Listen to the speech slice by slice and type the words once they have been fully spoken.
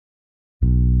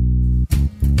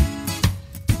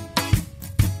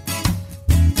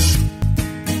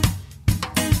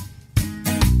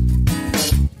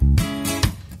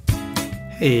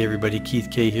Hey everybody, Keith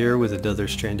K here with another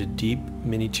Stranded Deep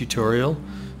mini tutorial.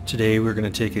 Today we're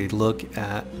going to take a look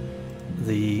at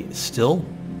the still,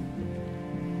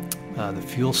 the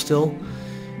fuel still.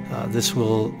 This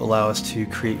will allow us to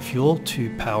create fuel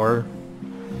to power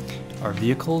our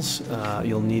vehicles.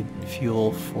 You'll need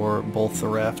fuel for both the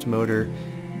raft motor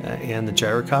and the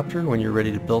gyrocopter when you're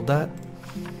ready to build that.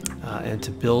 And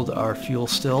to build our fuel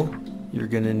still, you're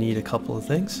going to need a couple of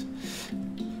things.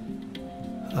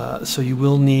 So you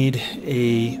will need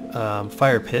a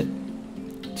fire pit,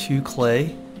 2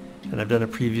 clay, and I've done a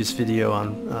previous video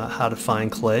on how to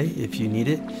find clay. If you need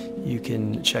it, you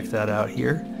can check that out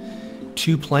here.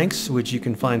 2 planks, which you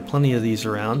can find plenty of these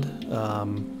around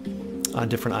on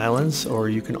different islands, or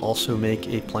you can also make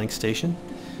a plank station.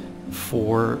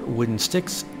 4 wooden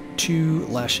sticks, 2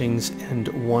 lashings, and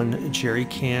 1 jerry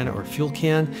can or fuel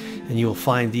can, and you will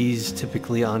find these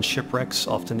typically on shipwrecks,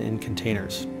 often in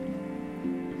containers.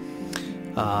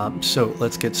 So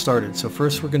let's get started. So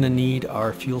first we're going to need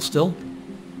our fuel still,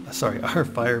 our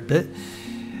fire pit.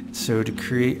 So to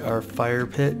create our fire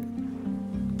pit,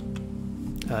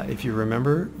 if you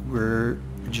remember, we're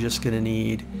just going to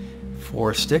need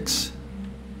 4 sticks.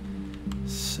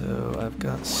 So I've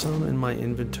got some in my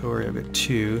inventory. I've got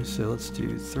 2, so let's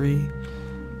do 3,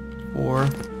 4. I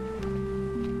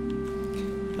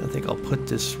think I'll put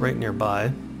this right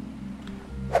nearby.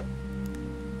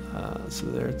 So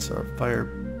there's our fire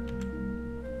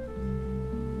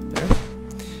there,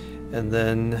 and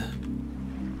then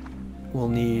we'll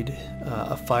need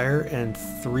a fire and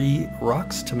 3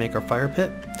 rocks to make our fire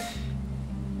pit,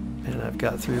 and I've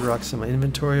got 3 rocks in my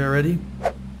inventory already.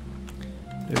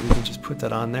 Maybe we can just put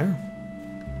that on there.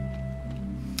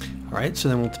 Alright, so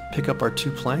then we'll pick up our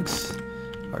 2 planks,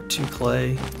 our 2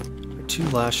 clay, our 2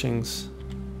 lashings,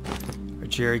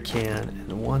 jerry can,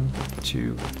 and 1,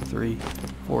 2, 3,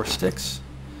 4 sticks,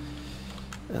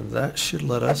 and that should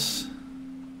let us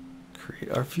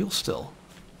create our fuel still.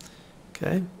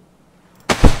 Okay,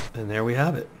 and there we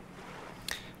have it.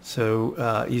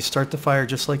 So you start the fire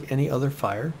just like any other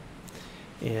fire,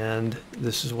 and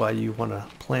this is why you want to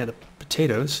plant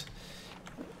potatoes.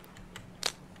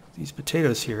 These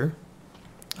potatoes here,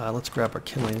 let's grab our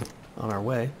kindling on our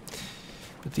way.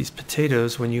 But these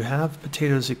potatoes, when you have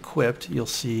potatoes equipped, you'll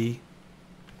see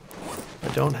if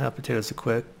I don't have potatoes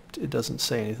equipped, it doesn't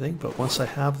say anything, but once I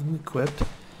have them equipped,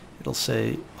 it'll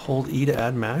say hold E to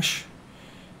add mash,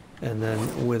 and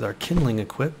then with our kindling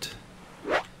equipped,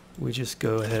 we just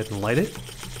go ahead and light it,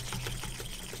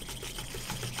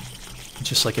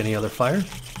 just like any other fire.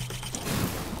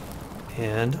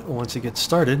 And once it gets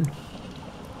started,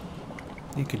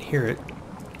 you can hear it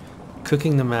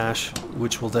cooking the mash,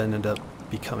 which will then end up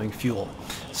becoming fuel.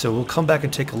 So we'll come back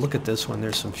and take a look at this when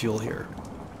there's some fuel here.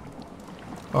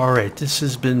 Alright, this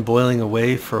has been boiling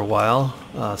away for a while.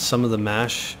 Some of the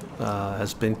mash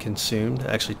has been consumed.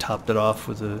 I actually topped it off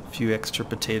with a few extra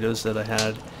potatoes that I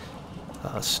had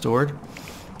stored.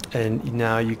 And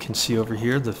now you can see over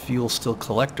here the fuel still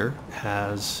collector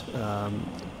has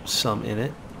some in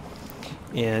it.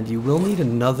 And you will need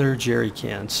another jerry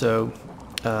can. So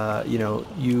you know,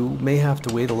 you may have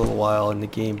to wait a little while in the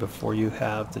game before you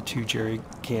have the 2 jerry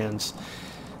cans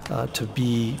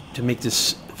to make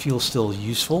this fuel still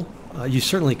useful. You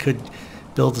certainly could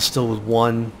build the still with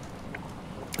 1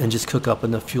 and just cook up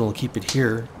enough fuel and keep it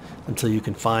here until you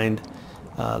can find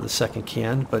the 2nd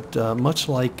can. But much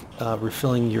like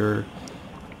refilling your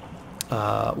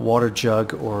water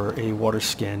jug or a water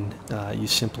skin, you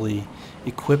simply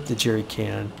equip the jerry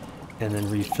can and then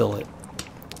refill it.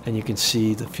 And you can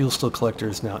see the fuel still collector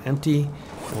is now empty,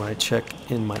 and when I check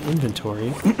in my inventory,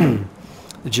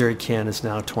 the jerry can is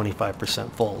now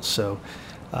 25% full. So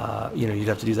you know, you'd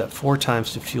have to do that 4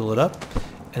 times to fuel it up,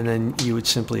 and then you would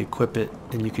simply equip it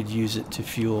and you could use it to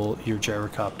fuel your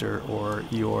gyrocopter or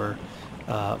your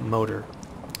motor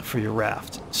for your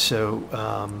raft. So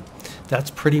that's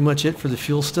pretty much it for the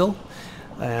fuel still.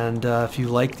 And if you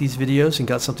like these videos and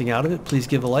got something out of it, please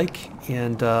give a like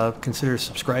and consider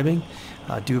subscribing.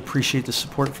 I do appreciate the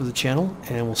support for the channel,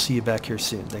 and we'll see you back here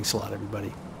soon. Thanks a lot,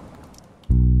 everybody.